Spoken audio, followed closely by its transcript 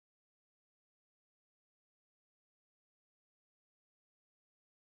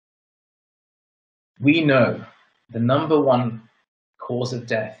We know the number one cause of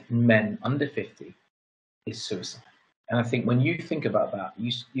death in men under 50 is suicide. And I think when you think about that,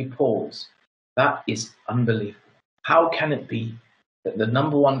 you pause. That is unbelievable. How can it be that the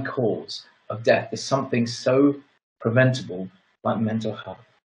number one cause of death is something so preventable like mental health?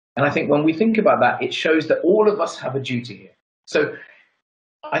 And I think when we think about that, it shows that all of us have a duty here. So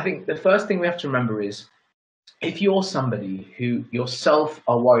I think the first thing we have to remember is, if you're somebody who yourself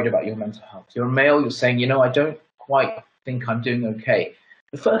are worried about your mental health, you're a male, you're saying, I don't quite think I'm doing okay.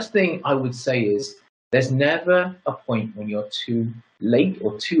 The first thing I would say is, there's never a point when you're too late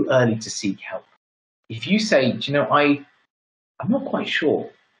or too early to seek help. If you say, I'm not quite sure,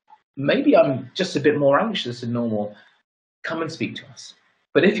 maybe I'm just a bit more anxious than normal, come and speak to us.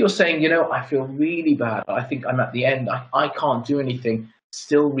 But if you're saying, I feel really bad, I think I'm at the end, I can't do anything,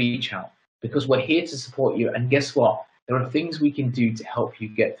 still reach out, because we're here to support you. And guess what? There are things we can do to help you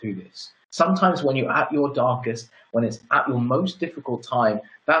get through this. Sometimes when you're at your darkest, when it's at your most difficult time,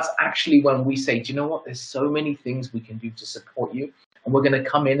 that's actually when we say, do you know what? There's so many things we can do to support you. And we're going to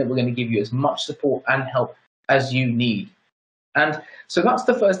come in and we're going to give you as much support and help as you need. And so that's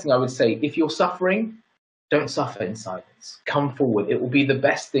the first thing I would say. If you're suffering, don't suffer in silence. Come forward. It will be the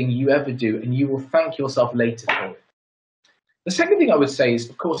best thing you ever do, and you will thank yourself later for it. The second thing I would say is,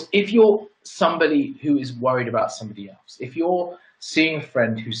 of course, if you're somebody who is worried about somebody else, if you're seeing a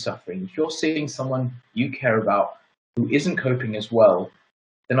friend who's suffering, if you're seeing someone you care about who isn't coping as well,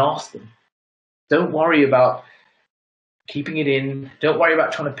 then ask them. Don't worry about keeping it in. Don't worry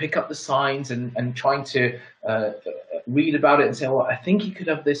about trying to pick up the signs and trying to read about it and say, well, I think he could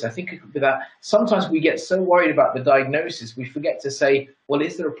have this, I think it could be that. Sometimes we get so worried about the diagnosis, we forget to say, well,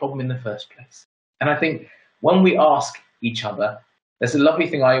 is there a problem in the first place? And I think when we ask each other, there's a lovely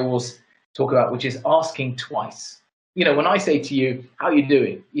thing I always talk about, which is asking twice. When I say to you, how are you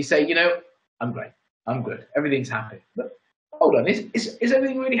doing? You say, I'm great, I'm good, everything's happy. But hold on, is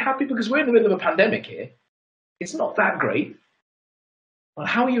everything really happy? Because we're in the middle of a pandemic here. It's not that great. Well,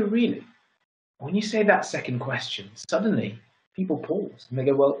 how are you really? When you say that second question, suddenly people pause and they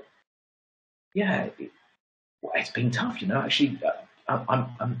go, well, yeah, it's been tough, actually,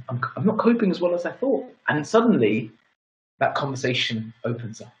 I'm not coping as well as I thought. And suddenly that conversation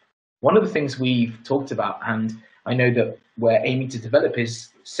opens up. One of the things we've talked about, and I know that we're aiming to develop, is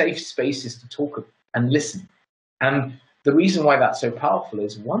safe spaces to talk and listen. And the reason why that's so powerful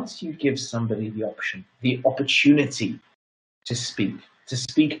is, once you give somebody the option, the opportunity to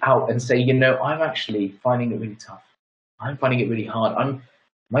speak out and say, I'm actually finding it really tough. I'm finding it really hard.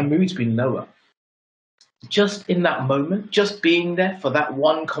 My mood's been lower. Just in that moment, just being there for that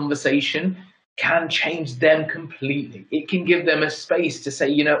one conversation can change them completely. It can give them a space to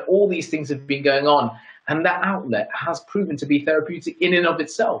say, all these things have been going on. And that outlet has proven to be therapeutic in and of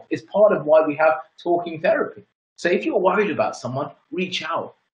itself. It's part of why we have talking therapy. So if you're worried about someone, reach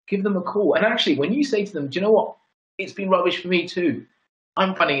out, give them a call. And actually, when you say to them, do you know what? It's been rubbish for me too.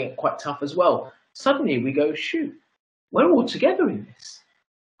 I'm finding it quite tough as well. Suddenly we go, shoot, we're all together in this.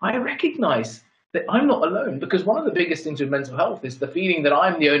 I recognize that I'm not alone, because one of the biggest things with mental health is the feeling that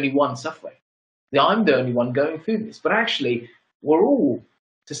I'm the only one suffering, that I'm the only one going through this. But actually, we're all,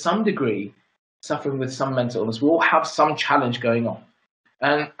 to some degree, suffering with some mental illness. We all have some challenge going on.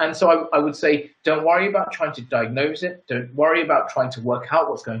 And so I would say, don't worry about trying to diagnose it. Don't worry about trying to work out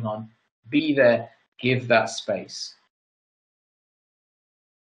what's going on. Be there, give that space.